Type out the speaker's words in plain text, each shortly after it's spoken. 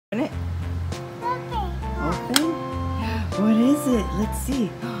is it? Let's see.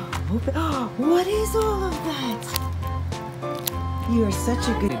 Open. What is all of that? You are such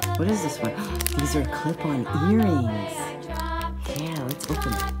a good... What is this one? These are clip-on earrings. Yeah, let's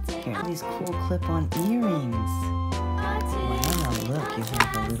open it. Here, these cool clip-on earrings. Wow, look, you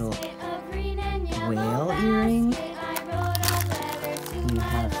have a little whale earring. You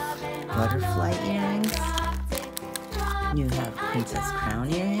have butterfly earrings. You have princess crown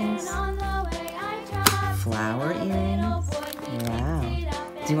earrings. Flower earrings. Wow.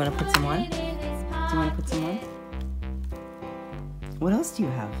 Do you want to put some on? Do you want to put some on? What else do you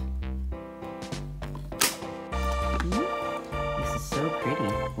have? This is so pretty.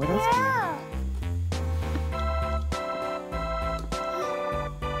 What else do you have?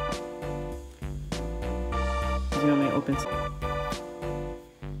 Do you want me to open some?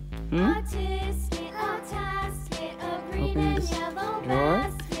 Open this drawer.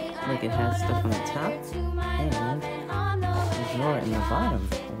 Look, it has stuff on the top and a drawer in the bottom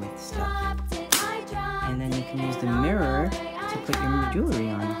with stuff. And then you can use the mirror to put your jewelry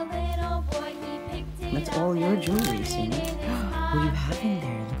on. That's all your jewelry, Sonya. What do you have in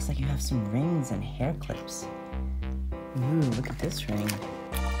there? It looks like you have some rings and hair clips. Ooh, look at this ring.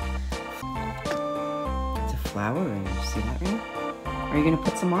 It's a flower ring. You see that ring? Are you going to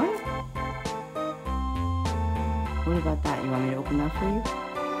put some on? What about that? You want me to open that for you?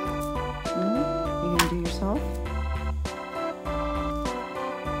 You going to do yourself?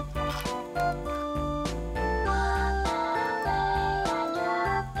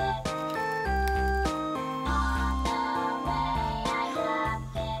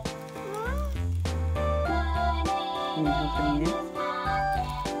 Can you help putting it in?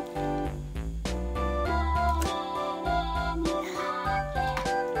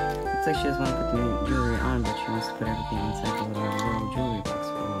 Looks like she doesn't want to put the jewelry on, but she wants to put everything inside the little jewelry box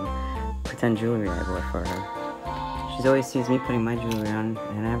for pretend jewelry I bought for her. She always sees me putting my jewelry on,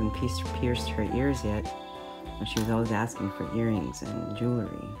 and I haven't pierced her ears yet. And she was always asking for earrings and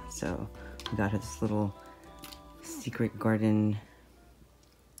jewelry, so we got her this little secret garden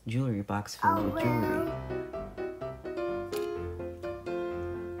jewelry box filled with jewelry.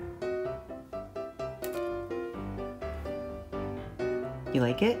 You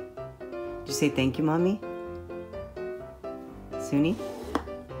like it? Did you say thank you, Mommy? Suni?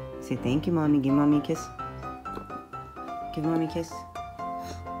 Say thank you, Mommy. Give Mommy a kiss. Give Mommy a kiss.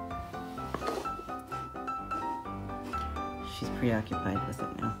 She's preoccupied with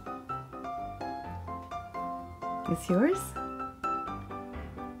it now. It's yours?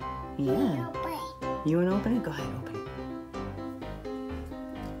 Yeah. You want to open it? Go ahead, open it.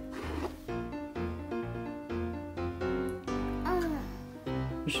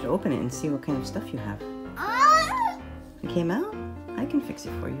 You should open it and see what kind of stuff you have. It came out? I can fix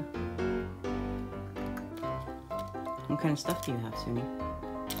it for you. What kind of stuff do you have, Suni?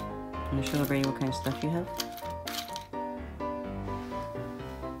 Want to show everybody what kind of stuff you have?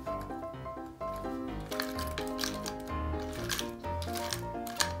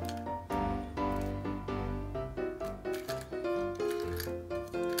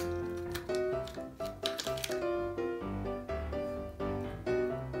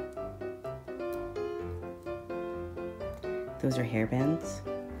 Those are hair bands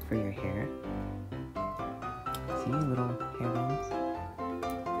for your hair. See, little hair bands.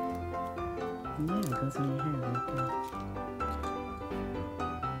 Yeah, it goes in your hair right there.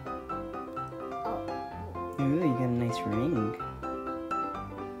 Ooh, you got a nice ring.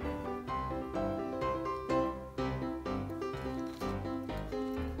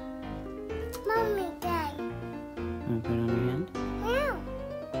 Mommy, Dad. Want to put it on your hand? No.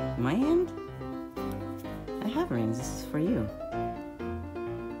 My hand? I have rings. This is for you.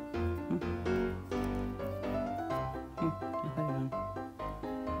 Here, I put it on.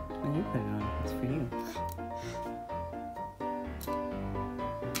 When you put it on, it's for you.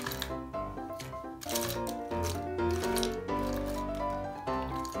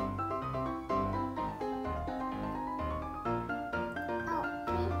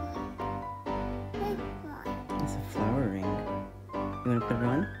 It's a flower ring. You want to put it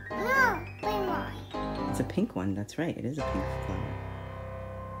on? No, play mine. It's a pink one. That's right. It is a pink flower.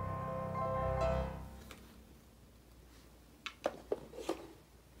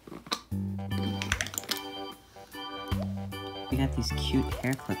 We got these cute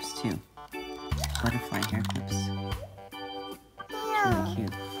hair clips too. Butterfly hair clips. Really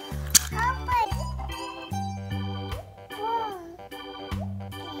cute.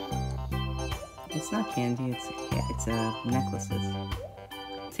 It's not candy. It's necklaces.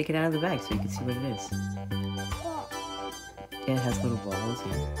 Take it out of the bag so you can see what it is. Yeah, it has little balls.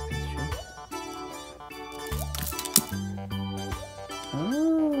 Yeah, that's true.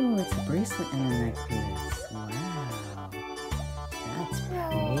 it's a bracelet and a necklace. Wow. That's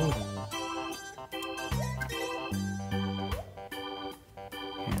pretty.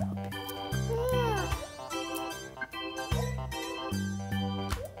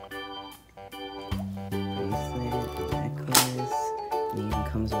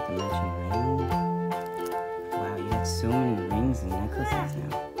 Comes with a matching ring. Wow, you have so many rings and necklaces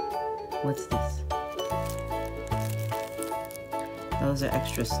now. What's this? Those are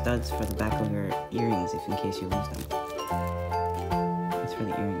extra studs for the back of your earrings, if in case you lose them. That's for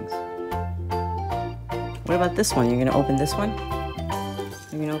the earrings. What about this one? You're gonna open this one?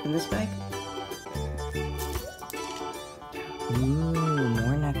 You're gonna open this bag? Ooh,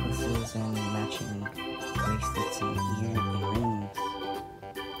 more necklaces and matching bracelets and rings.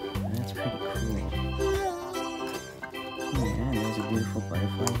 That's pretty cool. Oh yeah, there's a beautiful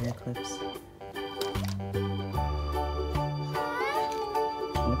butterfly hair clips.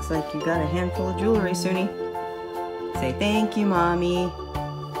 Looks like you got a handful of jewelry, Suni. Say thank you, Mommy.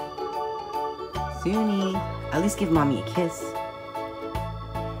 Suni, at least give Mommy a kiss.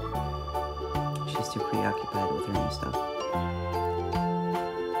 She's too preoccupied with her new stuff.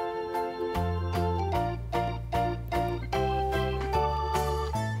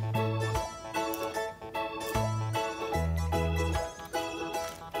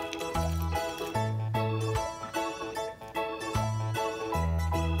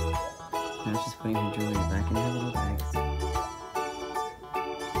 Now she's putting her jewelry back in her little bags.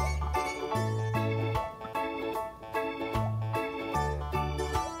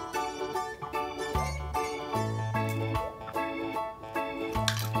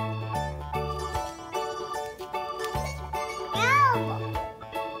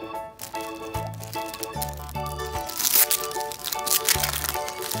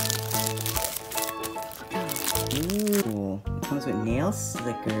 Ooh, it comes with nail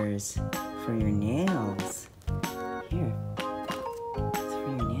slickers for your nails. Here, it's for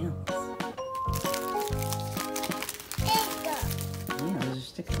your nails. Yeah, those are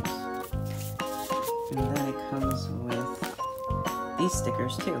stickers. And then it comes with these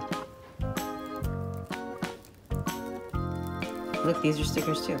stickers too. Look, these are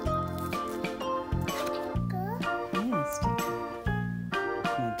stickers too. Yeah, sticker.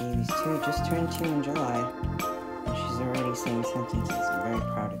 My baby's 2, just turned 2 in July. And she's already saying sentences. I'm very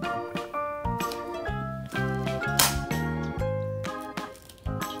proud of her.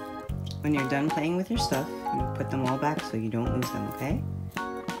 When you're done playing with your stuff, you put them all back so you don't lose them, okay?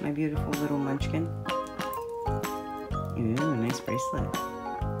 My beautiful little munchkin. Ooh, nice bracelet.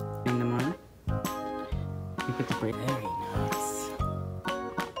 Bring them on. You put the bracelet. Very nice.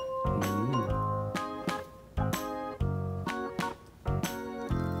 Ooh.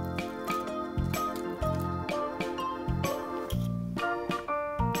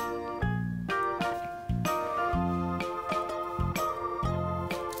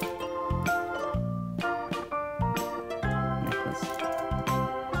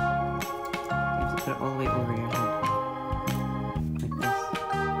 Put it all the way over your head. Like this.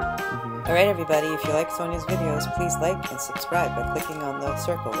 Alright everybody, if you like Sonia's videos, please like and subscribe by clicking on the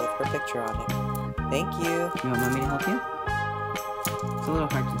circle with her picture on it. Thank you. You want Mommy to help you? It's a little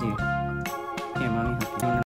hard to do.